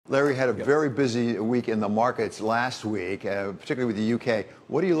Larry had a very busy week in the markets last week, particularly with the UK.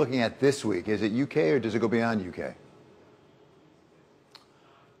 What are you looking at this week? Is it UK or does it go beyond UK?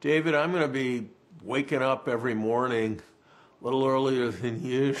 David, I'm going to be waking up every morning a little earlier than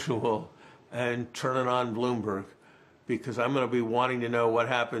usual and turning on Bloomberg because I'm going to be wanting to know what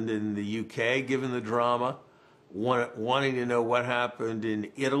happened in the UK, given the drama, wanting to know what happened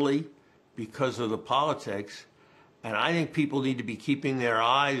in Italy because of the politics. And I think people need to be keeping their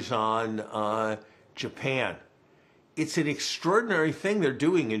eyes on Japan. It's an extraordinary thing they're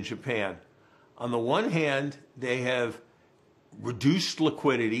doing in Japan. On the one hand, they have reduced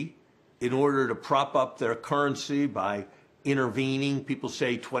liquidity in order to prop up their currency by intervening, people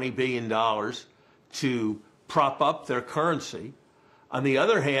say $20 billion, to prop up their currency. On the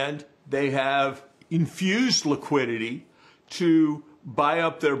other hand, they have infused liquidity to buy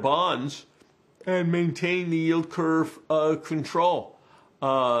up their bonds and maintain the yield curve control.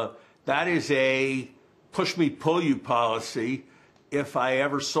 That is a push me, pull you policy if I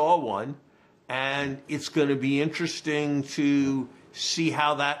ever saw one. And it's going to be interesting to see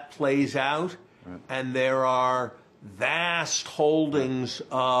how that plays out. Right. And there are vast holdings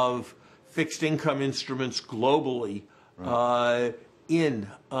of fixed income instruments globally in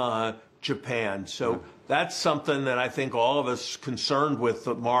Japan. So that's something that I think all of us concerned with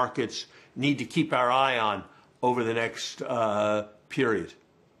the markets need to keep our eye on over the next period.